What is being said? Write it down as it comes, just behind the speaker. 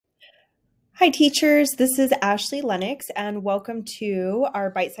Hi teachers, this is Ashley Lennox and welcome to our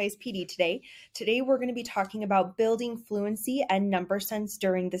bite-sized PD today. Today we're going to be talking about building fluency and number sense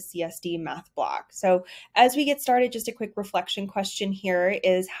during the CSD math block. So as we get started, just a quick reflection question here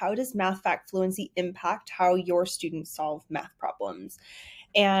is, how does math fact fluency impact how your students solve math problems?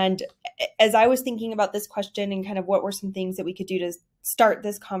 And as I was thinking about this question and kind of what were some things that we could do to start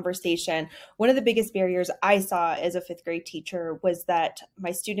this conversation, one of the biggest barriers I saw as a fifth grade teacher was that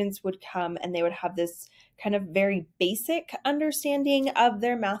my students would come and they would have this kind of very basic understanding of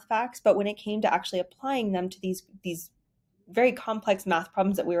their math facts, but when it came to actually applying them to these very complex math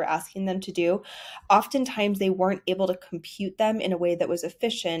problems that we were asking them to do, oftentimes they weren't able to compute them in a way that was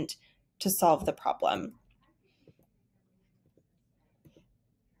efficient to solve the problem.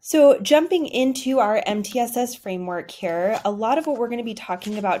 So jumping into our MTSS framework here, a lot of what we're going to be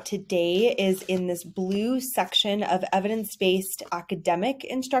talking about today is in this blue section of evidence-based academic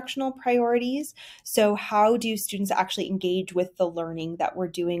instructional priorities. So how do students actually engage with the learning that we're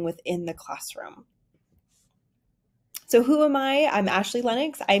doing within the classroom? So who am I? I'm Ashley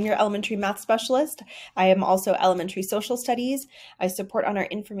Lennox. I am your elementary math specialist. I am also elementary social studies. I support on our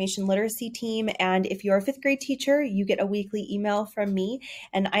information literacy team. And if you're a fifth grade teacher, you get a weekly email from me.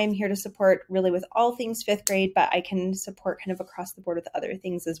 And I am here to support really with all things fifth grade, but I can support kind of across the board with other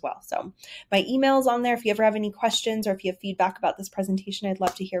things as well. So my email's on there. If you ever have any questions or if you have feedback about this presentation, I'd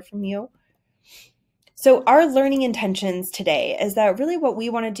love to hear from you. So our learning intentions today is that really what we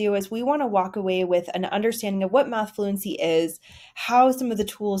want to do is we want to walk away with an understanding of what math fluency is, how some of the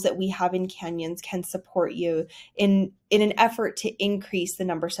tools that we have in Canyons can support you in an effort to increase the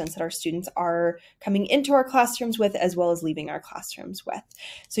number sense that our students are coming into our classrooms with as well as leaving our classrooms with.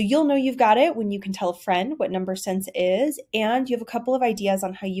 So you'll know you've got it when you can tell a friend what number sense is, and you have a couple of ideas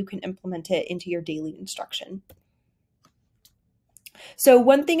on how you can implement it into your daily instruction. So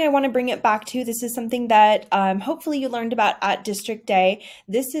one thing I want to bring it back to, this is something that hopefully you learned about at District Day.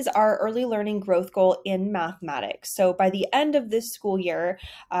 This is our early learning growth goal in mathematics. So by the end of this school year,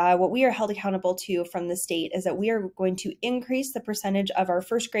 what we are held accountable to from the state is that we are going to increase the percentage of our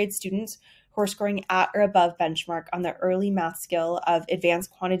first grade students who are scoring at or above benchmark on the early math skill of advanced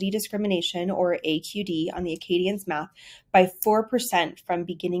quantity discrimination, or AQD, on the Acadians math by 4% from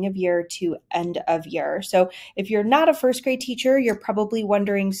beginning of year to end of year. So if you're not a first grade teacher, you're probably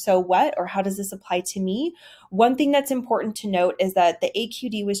wondering, so what, or how does this apply to me? One thing that's important to note is that the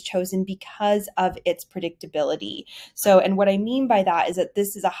AQD was chosen because of its predictability. So, and what I mean by that is that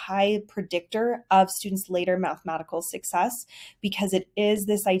this is a high predictor of students' later mathematical success, because it is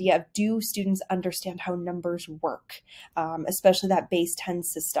this idea of, do students understand how numbers work, especially that base 10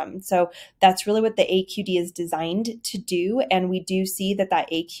 system. So that's really what the AQD is designed to do. And we do see that that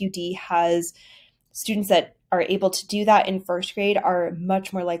AQD has students that are able to do that in first grade are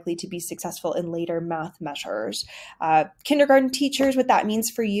much more likely to be successful in later math measures. Kindergarten teachers, what that means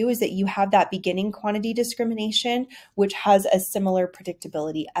for you is that you have that beginning quantity discrimination, which has a similar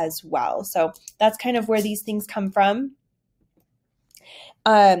predictability as well. So that's kind of where these things come from.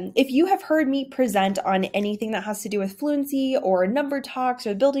 If you have heard me present on anything that has to do with fluency or number talks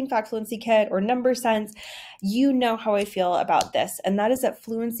or building fact fluency kit or number sense, you know how I feel about this. And that is that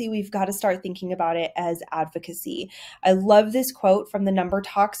fluency, we've got to start thinking about it as advocacy. I love this quote from the Number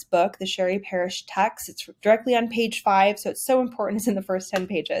Talks book, the Sherry Parrish text. It's directly on page 5. So it's so important. It's in the first 10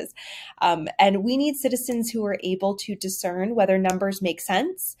 pages. And we need citizens who are able to discern whether numbers make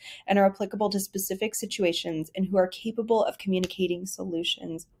sense and are applicable to specific situations, and who are capable of communicating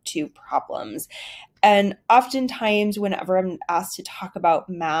solutions to problems. And oftentimes whenever I'm asked to talk about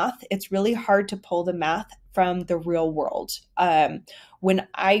math, it's really hard to pull the math from the real world. When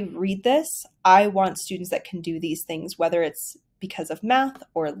I read this, I want students that can do these things, whether it's because of math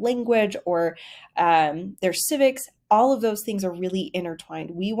or language or their civics. All of those things are really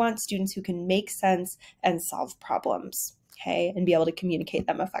intertwined. We want students who can make sense and solve problems, okay, and be able to communicate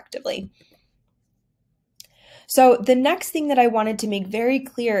them effectively. So the next thing that I wanted to make very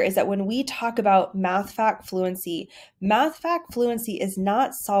clear is that when we talk about math fact fluency is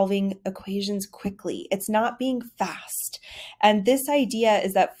not solving equations quickly. It's not being fast. And this idea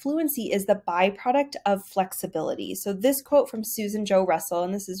is that fluency is the byproduct of flexibility. So this quote from Susan Jo Russell,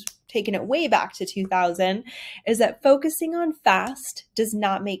 and this is taking it way back to 2000, is that focusing on fast does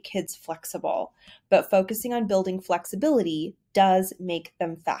not make kids flexible, but focusing on building flexibility does make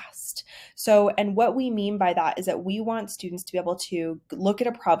them fast. So, and what we mean by that is that we want students to be able to look at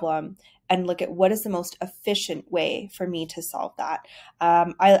a problem and look at what is the most efficient way for me to solve that.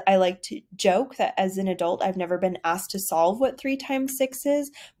 I like to joke that as an adult, I've never been asked to solve what 3 times 6 is,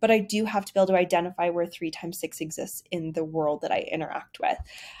 but I do have to be able to identify where 3 times 6 exists in the world that I interact with.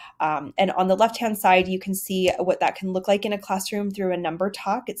 And on the left-hand side, you can see what that can look like in a classroom through a number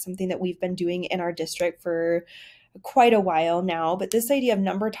talk. It's something that we've been doing in our district for quite a while now, but this idea of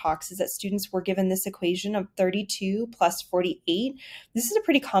number talks is that students were given this equation of 32 plus 48. This is a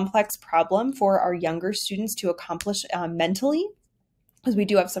pretty complex problem for our younger students to accomplish mentally, because we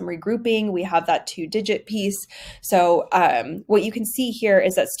do have some regrouping, we have that 2-digit piece. So what you can see here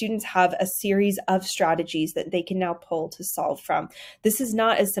is that students have a series of strategies that they can now pull to solve from. This is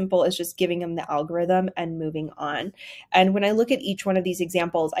not as simple as just giving them the algorithm and moving on. And when I look at each one of these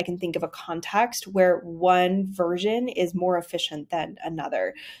examples, I can think of a context where one version is more efficient than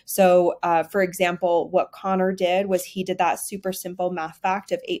another. So for example, what Connor did was he did that super simple math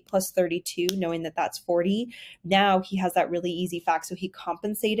fact of 8 plus 32, knowing that that's 40. Now he has that really easy fact, so he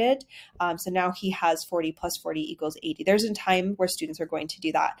compensated. So now he has 40 plus 40 equals 80. There's a time where students are going to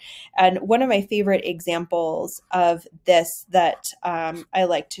do that. And one of my favorite examples of this that I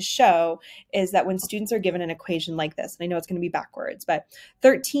like to show is that when students are given an equation like this, and I know it's going to be backwards, but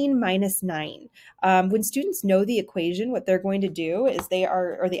 13 minus 9. When students know the equation, what they're going to do is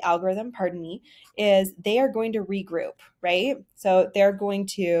or the algorithm, pardon me, is they are going to regroup, right? So they're going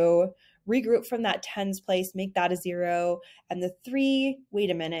to regroup from that tens place, make that a 0, and the 3, wait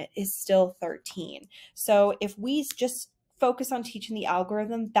a minute, is still 13. So if we just focus on teaching the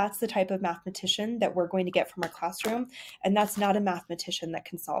algorithm, that's the type of mathematician that we're going to get from our classroom, and that's not a mathematician that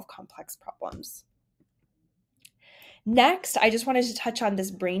can solve complex problems. Next, I just wanted to touch on this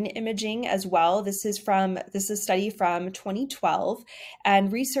brain imaging as well. This is a study from 2012,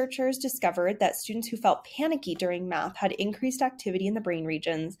 and researchers discovered that students who felt panicky during math had increased activity in the brain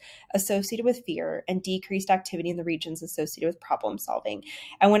regions associated with fear and decreased activity in the regions associated with problem solving.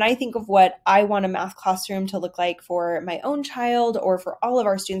 And when I think of what I want a math classroom to look like for my own child or for all of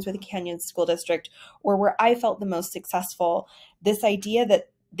our students with the Canyon School District, or where I felt the most successful, this idea that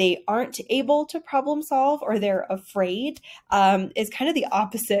they aren't able to problem solve or they're afraid is kind of the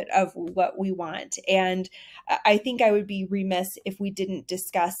opposite of what we want. And I think I would be remiss if we didn't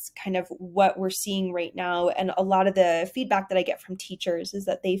discuss kind of what we're seeing right now. And a lot of the feedback that I get from teachers is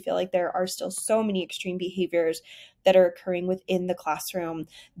that they feel like there are still so many extreme behaviors that are occurring within the classroom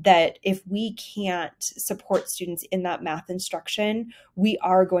that if we can't support students in that math instruction, we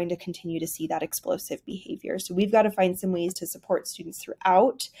are going to continue to see that explosive behavior. So we've got to find some ways to support students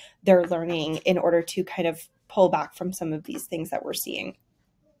throughout their learning in order to kind of pull back from some of these things that we're seeing.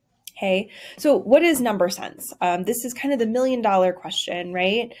 Okay, so what is number sense? This is kind of the $1 million question,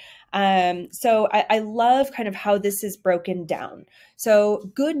 right? So I love kind of how this is broken down. So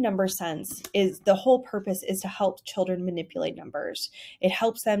good number sense is the whole purpose is to help children manipulate numbers. It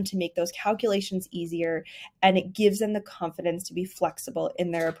helps them to make those calculations easier, and it gives them the confidence to be flexible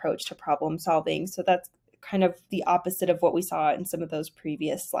in their approach to problem solving. So that's kind of the opposite of what we saw in some of those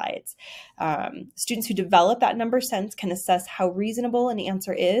previous slides. Students who develop that number sense can assess how reasonable an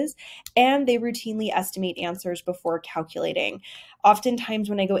answer is, and they routinely estimate answers before calculating. Oftentimes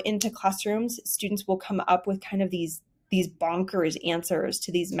when I go into classrooms, students will come up with kind of these bonkers answers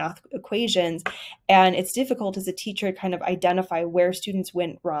to these math equations. And it's difficult as a teacher to kind of identify where students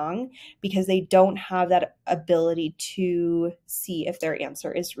went wrong because they don't have that ability to see if their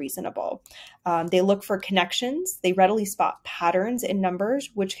answer is reasonable. They look for connections. They readily spot patterns in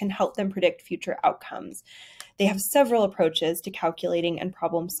numbers, which can help them predict future outcomes. They have several approaches to calculating and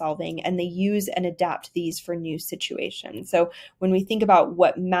problem solving, and they use and adapt these for new situations. So when we think about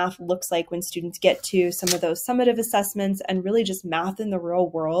what math looks like when students get to some of those summative assessments and really just math in the real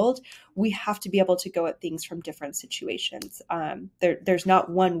world, we have to be able to go at things from different situations. There's not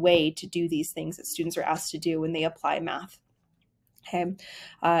one way to do these things that students are asked to do when they apply math. Okay.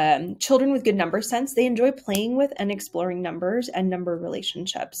 Children with good number sense, they enjoy playing with and exploring numbers and number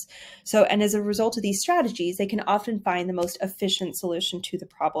relationships. So, and as a result of these strategies, they can often find the most efficient solution to the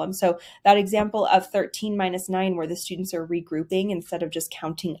problem. So that example of 13 minus 9, where the students are regrouping instead of just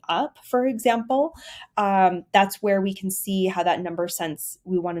counting up, for example, that's where we can see how that number sense,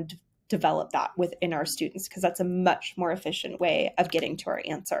 we want to develop that within our students, because that's a much more efficient way of getting to our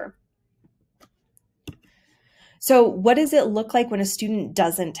answer. So what does it look like when a student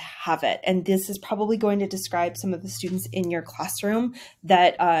doesn't have it? And this is probably going to describe some of the students in your classroom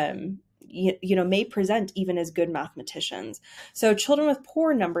that may present even as good mathematicians. So children with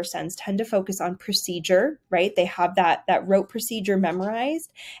poor number sense tend to focus on procedure, right? They have that rote procedure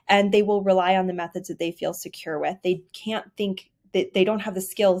memorized, and they will rely on the methods that they feel secure with. They can't think, they don't have the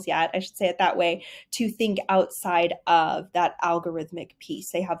skills yet, I should say it that way, to think outside of that algorithmic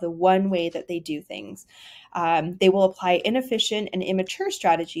piece. They have the one way that they do things. They will apply inefficient and immature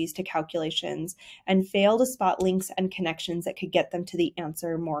strategies to calculations and fail to spot links and connections that could get them to the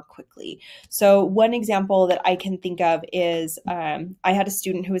answer more quickly. So one example that I can think of is I had a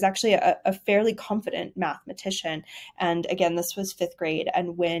student who was actually a fairly confident mathematician. And again, this was 5th grade.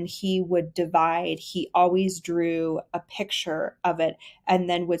 And when he would divide, he always drew a picture of it and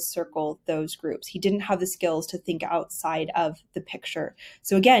then would circle those groups. He didn't have the skills to think outside of the picture.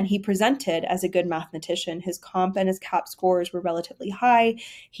 So again, he presented as a good mathematician. His comp and his CAP scores were relatively high.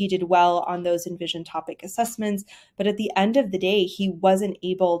 He did well on those Envision topic assessments, but at the end of the day, he wasn't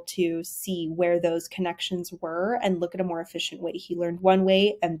able to see where those connections were and look at a more efficient way. He learned one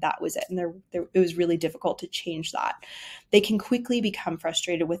way and that was it. And it was really difficult to change that. They can quickly become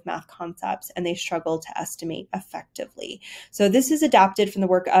frustrated with math concepts and they struggle to estimate effectively. So this is adapted from the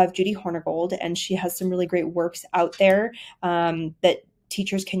work of Judy Hornigold, and she has some really great works out there that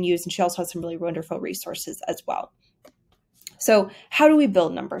teachers can use. And she also has some really wonderful resources as well. So how do we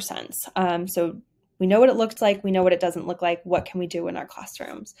build number sense? So we know what it looks like. We know what it doesn't look like. What can we do in our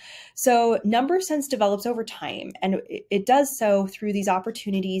classrooms? So number sense develops over time, and it does so through these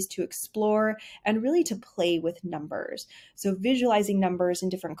opportunities to explore and really to play with numbers. So visualizing numbers in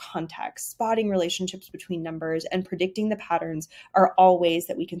different contexts, spotting relationships between numbers, and predicting the patterns are all ways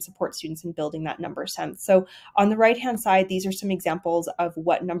that we can support students in building that number sense. So on the right-hand side, these are some examples of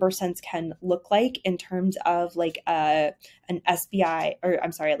what number sense can look like in terms of like an SBI, or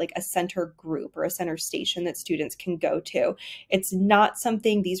I'm sorry, like a center group or a center station that students can go to. It's not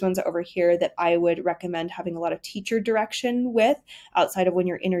something, these ones over here, that I would recommend having a lot of teacher direction with outside of when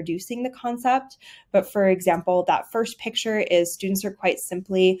you're introducing the concept. But for example, that first picture is students are quite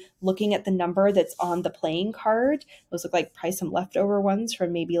simply looking at the number that's on the playing card. Those look like probably some leftover ones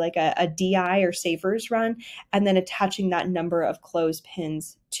from maybe like a DI or Savers run, and then attaching that number of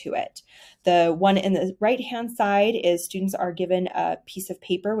clothespins to it. The one in the right-hand side is students are given a piece of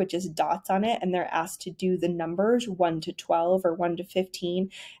paper with just dots on it, and they're asked to do the numbers 1 to 12 or 1 to 15,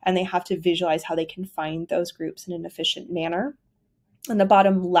 and they have to visualize how they can find those groups in an efficient manner. On the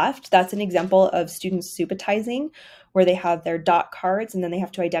bottom left, that's an example of students subitizing, where they have their dot cards and then they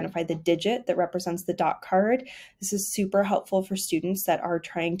have to identify the digit that represents the dot card. This is super helpful for students that are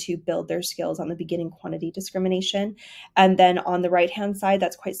trying to build their skills on the beginning quantity discrimination. And then on the right-hand side,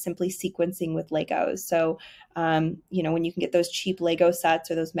 that's quite simply sequencing with Legos. So, when you can get those cheap Lego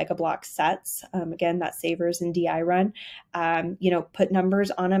sets or those Mega Block sets, again, that Savers and DI run, put numbers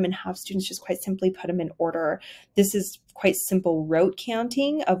on them and have students just quite simply put them in order. This is quite simple rote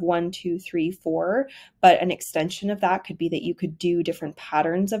counting of 1, 2, 3, 4, but an extension of that could be that you could do different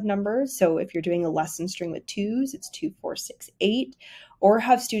patterns of numbers. So if you're doing a lesson string with 2s, it's 2, 4, 6, 8, or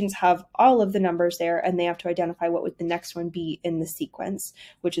have students have all of the numbers there and they have to identify what would the next one be in the sequence,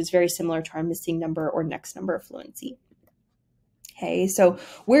 which is very similar to our missing number or next number fluency. Okay, so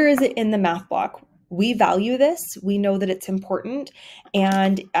where is it in the math block? We value this. We know that it's important.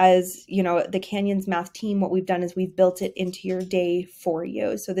 And as you know, the Canyons math team, what we've done is we've built it into your day for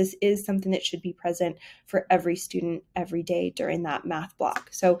you. So this is something that should be present for every student every day during that math block.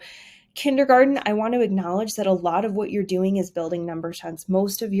 So kindergarten, I want to acknowledge that a lot of what you're doing is building number sense.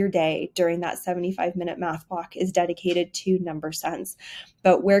 Most of your day during that 75-minute math block is dedicated to number sense.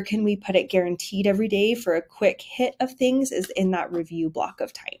 But where can we put it guaranteed every day for a quick hit of things is in that review block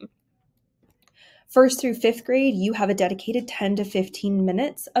of time. 1st through 5th grade, you have a dedicated 10 to 15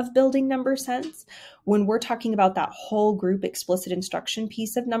 minutes of building number sense. When we're talking about that whole group explicit instruction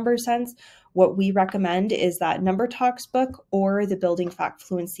piece of number sense, what we recommend is that Number Talks book or the Building Fact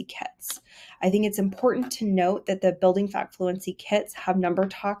Fluency kits. I think it's important to note that the Building Fact Fluency kits have Number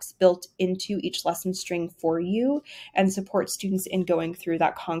Talks built into each lesson string for you and support students in going through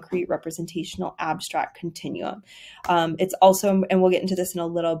that concrete representational abstract continuum. It's also, and we'll get into this in a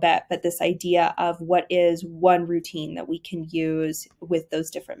little bit, but this idea of what is one routine that we can use with those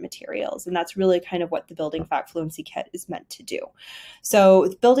different materials. And that's really kind of what the Building Fact Fluency kit is meant to do.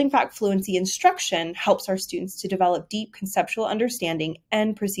 So Building Fact Fluency instruction helps our students to develop deep conceptual understanding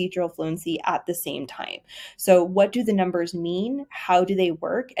and procedural fluency at the same time. So what do the numbers mean? How do they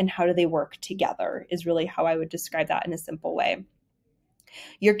work? And how do they work together is really how I would describe that in a simple way.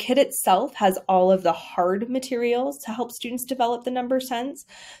 Your kit itself has all of the hard materials to help students develop the number sense.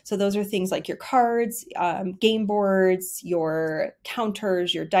 So those are things like your cards, game boards, your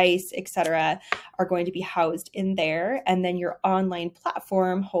counters, your dice, etc., are going to be housed in there. And then your online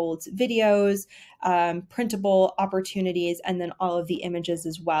platform holds videos, printable opportunities, and then all of the images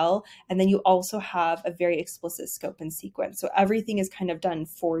as well. And then you also have a very explicit scope and sequence. So everything is kind of done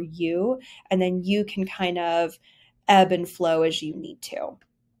for you, and then you can kind of ebb and flow as you need to.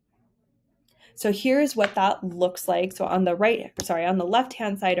 So here's what that looks like. So on the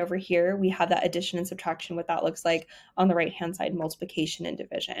left-hand side over here, we have that addition and subtraction, what that looks like. On the right-hand side, multiplication and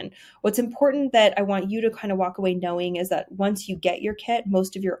division. What's important that I want you to kind of walk away knowing is that once you get your kit,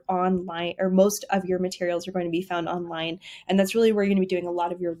 most of your materials are going to be found online. And that's really where you're going to be doing a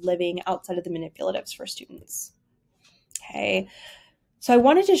lot of your living outside of the manipulatives for students. Okay. So I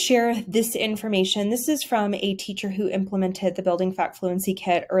wanted to share this information. This is from a teacher who implemented the Building Fact Fluency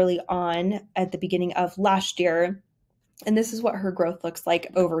Kit early on at the beginning of last year. And this is what her growth looks like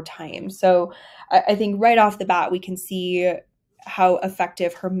over time. So I think right off the bat, we can see how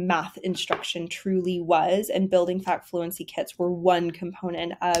effective her math instruction truly was. And Building Fact Fluency Kits were one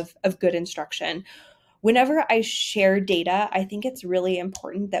component of good instruction. Whenever I share data, I think it's really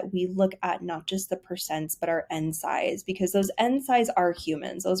important that we look at not just the percents, but our end size, because those end size are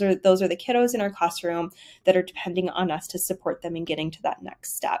humans. Those are the kiddos in our classroom that are depending on us to support them in getting to that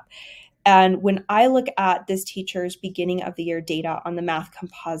next step. And when I look at this teacher's beginning of the year data on the math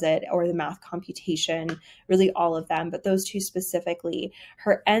composite or the math computation, really all of them, but those two specifically,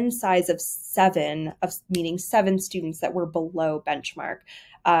 her end size of meaning 7 students that were below benchmark.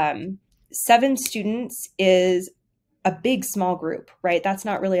 7 students is a big small group, right? That's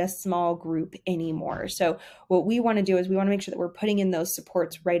not really a small group anymore. So what we want to do is we want to make sure that we're putting in those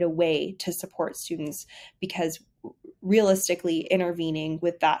supports right away to support students, because realistically intervening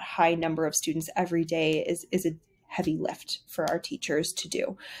with that high number of students every day is a heavy lift for our teachers to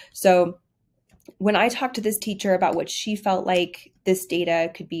do. So when I talked to this teacher about what she felt like this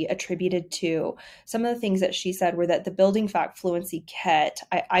data could be attributed to, some of the things that she said were that the Building Fact Fluency Kit,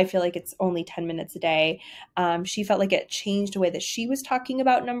 I feel like it's only 10 minutes a day. She felt like it changed the way that she was talking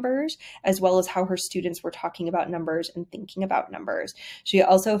about numbers, as well as how her students were talking about numbers and thinking about numbers. She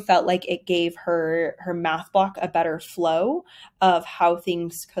also felt like it gave her math block a better flow of how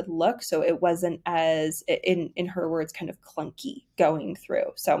things could look. So it wasn't as, in her words, kind of clunky going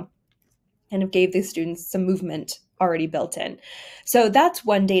through. So kind of gave the students some movement already built in. So that's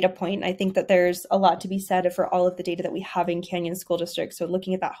one data point. I think that there's a lot to be said for all of the data that we have in Canyon School District. So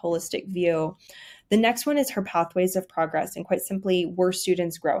looking at that holistic view. The next one is her pathways of progress. And quite simply, were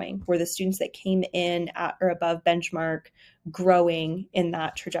students growing? Were the students that came in at or above benchmark growing in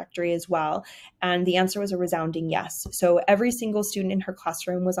that trajectory as well? And the answer was a resounding yes. So every single student in her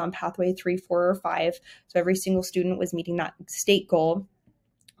classroom was on pathway 3, 4, or 5. So every single student was meeting that state goal,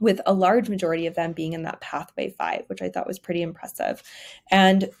 with a large majority of them being in that pathway 5, which I thought was pretty impressive.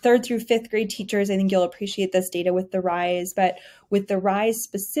 And 3rd through 5th grade teachers, I think you'll appreciate this data with the RISE, but with the RISE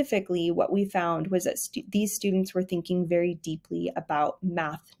specifically, what we found was that these students were thinking very deeply about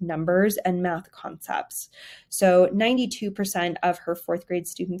math numbers and math concepts. So 92% of her 4th grade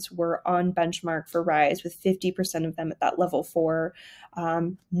students were on benchmark for RISE, with 50% of them at that level 4.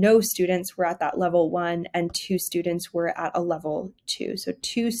 No students were at that level 1, and 2 students were at a level 2. So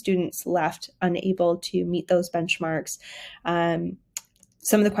 2 students left unable to meet those benchmarks.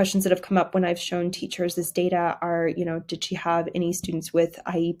 Some of the questions that have come up when I've shown teachers this data are, did she have any students with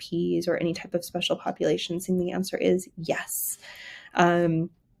IEPs or any type of special populations? And the answer is yes.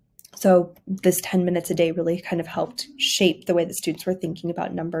 So this 10 minutes a day really kind of helped shape the way that students were thinking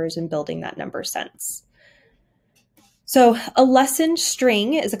about numbers and building that number sense. So a lesson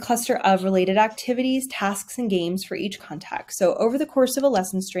string is a cluster of related activities, tasks, and games for each context. So over the course of a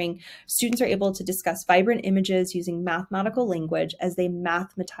lesson string, students are able to discuss vibrant images using mathematical language as they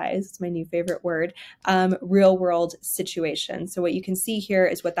mathematize, it's my new favorite word, real world situations. So what you can see here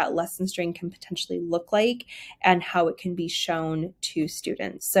is what that lesson string can potentially look like and how it can be shown to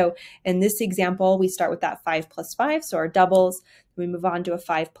students. So in this example, we start with that 5 plus 5, so our doubles. We move on to a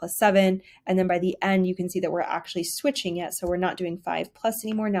 5 plus 7. And then by the end, you can see that we're actually switching it. So we're not doing 5 plus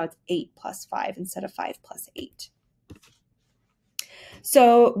anymore. Now it's 8 plus 5 instead of 5 plus 8.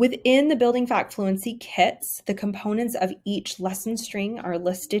 So within the Building Fact Fluency kits, the components of each lesson string are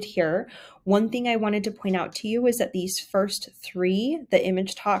listed here. One thing I wanted to point out to you is that these first 3, the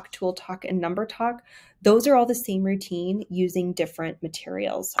image talk, tool talk, and number talk, those are all the same routine using different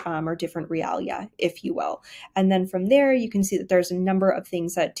materials or different realia, if you will. And then from there, you can see that there's a number of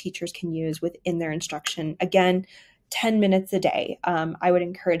things that teachers can use within their instruction. Again, 10 minutes a day. I would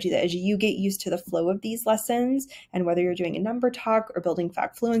encourage you that as you get used to the flow of these lessons, and whether you're doing a number talk or building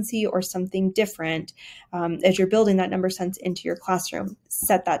fact fluency or something different, as you're building that number sense into your classroom,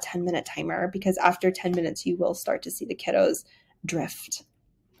 set that 10-minute timer, because after 10 minutes, you will start to see the kiddos drift.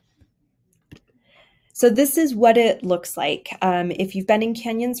 So this is what it looks like. If you've been in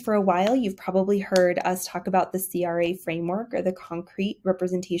Canyons for a while, you've probably heard us talk about the CRA framework, or the concrete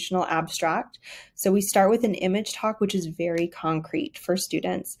representational abstract. So we start with an image talk, which is very concrete for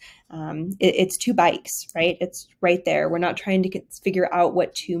students. It's two bikes, right? It's right there. We're not trying to figure out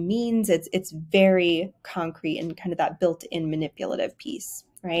what two means. It's very concrete and kind of that built-in manipulative piece,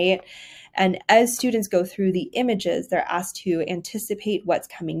 right? And as students go through the images, they're asked to anticipate what's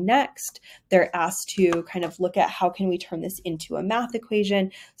coming next. They're asked to kind of look at how can we turn this into a math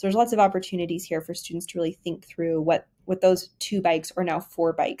equation. So there's lots of opportunities here for students to really think through what those two bikes, or now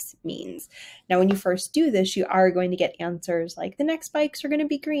four bikes, means. Now, when you first do this, you are going to get answers like the next bikes are going to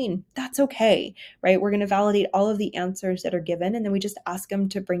be green. That's okay, right? We're going to validate all of the answers that are given, and then we just ask them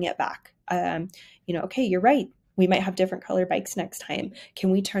to bring it back. Okay, you're right. We might have different color bikes next time.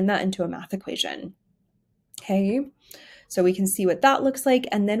 Can we turn that into a math equation? Okay, so we can see what that looks like,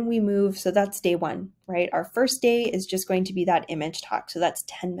 and then we move. So that's day one, right? Our first day is just going to be that image talk. So that's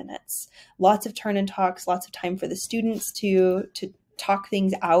 10 minutes. Lots of turn and talks, lots of time for the students to talk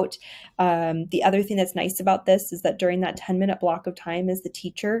things out. The other thing that's nice about this is that during that 10-minute block of time as the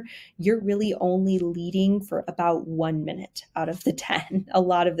teacher, you're really only leading for about 1 minute out of the 10. A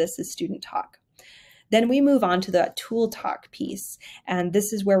lot of this is student talk. Then we move on to the tool talk piece. And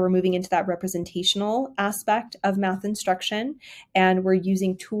this is where we're moving into that representational aspect of math instruction. And we're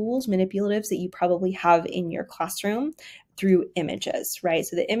using tools, manipulatives that you probably have in your classroom through images, right?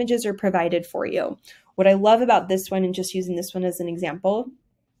 So the images are provided for you. What I love about this one, and just using this one as an example,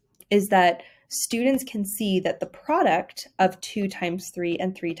 is that students can see that the product of 2 times 3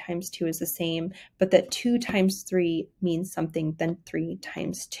 and 3 times 2 is the same, but that 2 times 3 means something than 3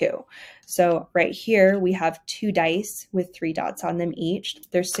 times 2. So right here, we have 2 dice with 3 dots on them each.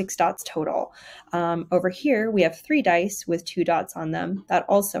 There's 6 dots total. Over here, we have 3 dice with 2 dots on them. That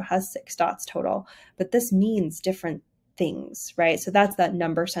also has 6 dots total, but this means different things, right? So that's that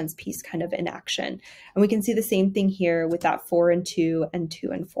number sense piece kind of in action. And we can see the same thing here with that 4 and 2 and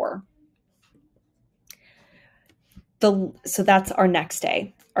 2 and 4. So that's our next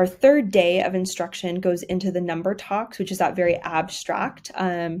day. Our third day of instruction goes into the number talks, which is that very abstract,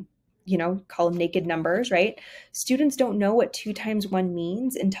 call them naked numbers, right? Students don't know what 2 times 1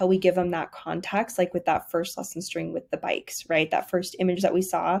 means until we give them that context, like with that first lesson string with the bikes, right? That first image that we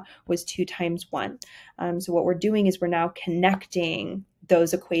saw was 2 times 1. So what we're doing is we're now connecting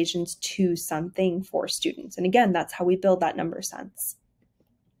those equations to something for students. And again, that's how we build that number sense.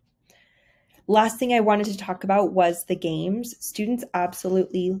 Last thing I wanted to talk about was the games. Students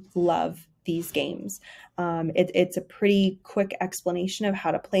absolutely love these games. It's a pretty quick explanation of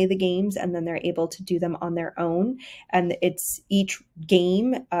how to play the games, and then they're able to do them on their own. And each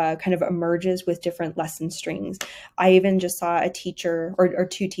game kind of emerges with different lesson strings. I even just saw a teacher or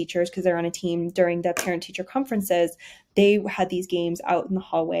 2 teachers, because they're on a team, during the parent-teacher conferences. They had these games out in the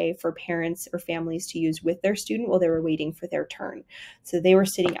hallway for parents or families to use with their student while they were waiting for their turn. So they were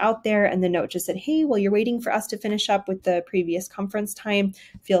sitting out there, and the note just said, hey, while you're waiting for us to finish up with the previous conference time,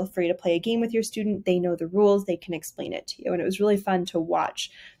 feel free to play a game with your student. They know the rules. They can explain it to you. And it was really fun to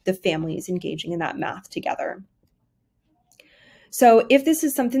watch the families engaging in that math together. So if this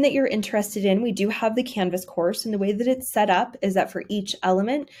is something that you're interested in, we do have the Canvas course, and the way that it's set up is that for each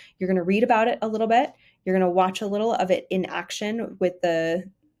element, you're going to read about it a little bit. You're going to watch a little of it in action with the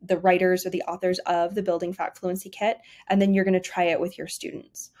writers or the authors of the Building Fact Fluency Kit, and then you're going to try it with your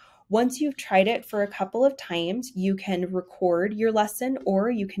students. Once you've tried it for a couple of times, you can record your lesson, or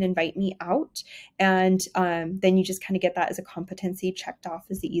you can invite me out, and then you just kind of get that as a competency checked off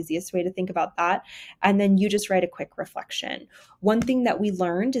is the easiest way to think about that. And then you just write a quick reflection. One thing that we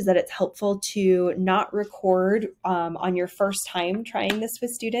learned is that it's helpful to not record on your first time trying this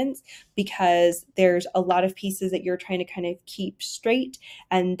with students, because there's a lot of pieces that you're trying to kind of keep straight,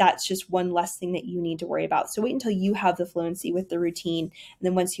 and that's just one less thing that you need to worry about. So wait until you have the fluency with the routine, and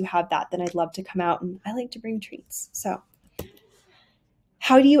then once you have that, then I'd love to come out, and I like to bring treats. So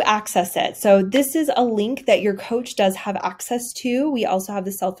how do you access it? So this is a link that your coach does have access to. We also have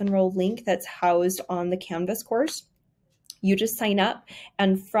the self-enroll link that's housed on the Canvas course. You just sign up,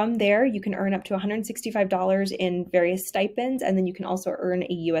 and from there you can earn up to $165 in various stipends, and then you can also earn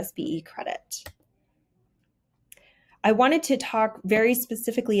a USB credit. I wanted to talk very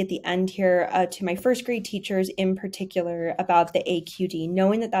specifically at the end here to my first grade teachers in particular about the AQD,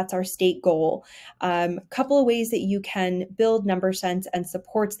 knowing that that's our state goal. A couple of ways that you can build number sense and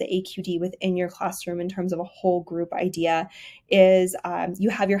supports the AQD within your classroom in terms of a whole group idea is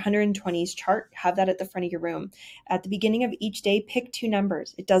you have your 120s chart, have that at the front of your room. At the beginning of each day, pick two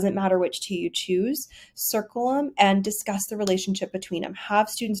numbers. It doesn't matter which two you choose, circle them and discuss the relationship between them. Have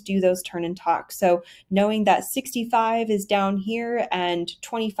students do those turn and talk. So knowing that 65 is down here and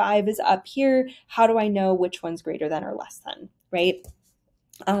 25 is up here, how do I know which one's greater than or less than, right?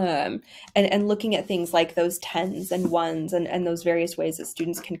 And looking at things like those tens and ones and those various ways that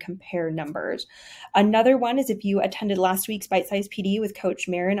students can compare numbers. Another one is if you attended last week's bite-sized PD with Coach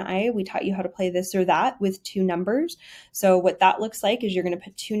Mare and I, we taught you how to play this or that with two numbers. So what that looks like is you're going to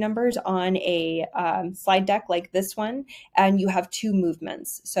put two numbers on a slide deck like this one, and you have two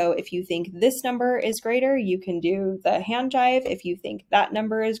movements. So if you think this number is greater, you can do the hand jive. If you think that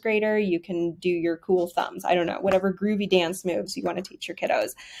number is greater, you can do your cool thumbs. I don't know, whatever groovy dance moves you want to teach your kiddos.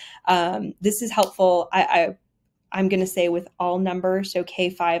 This is helpful. I'm going to say with all numbers, so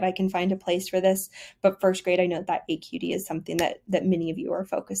K5, I can find a place for this, but first grade, I know that AQD is something that many of you are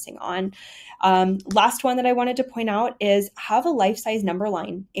focusing on. Last one that I wanted to point out is have a life-size number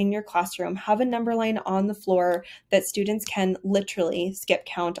line in your classroom. Have a number line on the floor that students can literally skip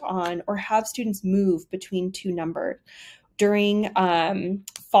count on, or have students move between two numbers. During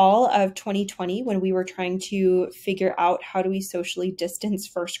fall of 2020, when we were trying to figure out how do we socially distance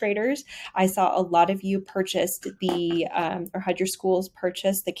first graders, I saw a lot of you purchased or had your schools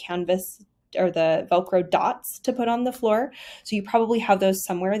purchase the canvas or the Velcro dots to put on the floor. So you probably have those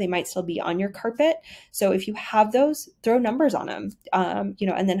somewhere. They might still be on your carpet. So if you have those, throw numbers on them, and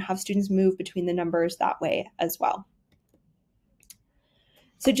then have students move between the numbers that way as well.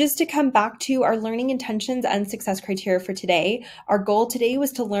 So just to come back to our learning intentions and success criteria for today, our goal today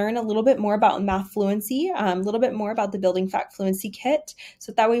was to learn a little bit more about math fluency, a little bit more about the Building Fact Fluency Kit,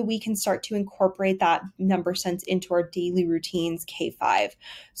 so that way we can start to incorporate that number sense into our daily routines K5.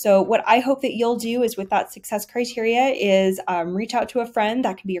 So what I hope that you'll do is with that success criteria is reach out to a friend.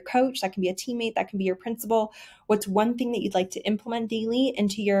 That can be your coach, that can be a teammate, that can be your principal. What's one thing that you'd like to implement daily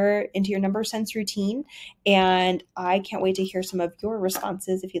into your number sense routine? And I can't wait to hear some of your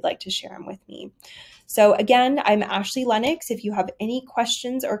responses if you'd like to share them with me. So again, I'm Ashley Lennox. If you have any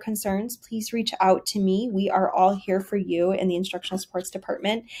questions or concerns, please reach out to me. We are all here for you in the Instructional Supports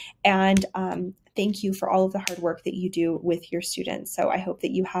Department. And thank you for all of the hard work that you do with your students. So I hope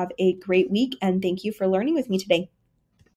that you have a great week, and thank you for learning with me today.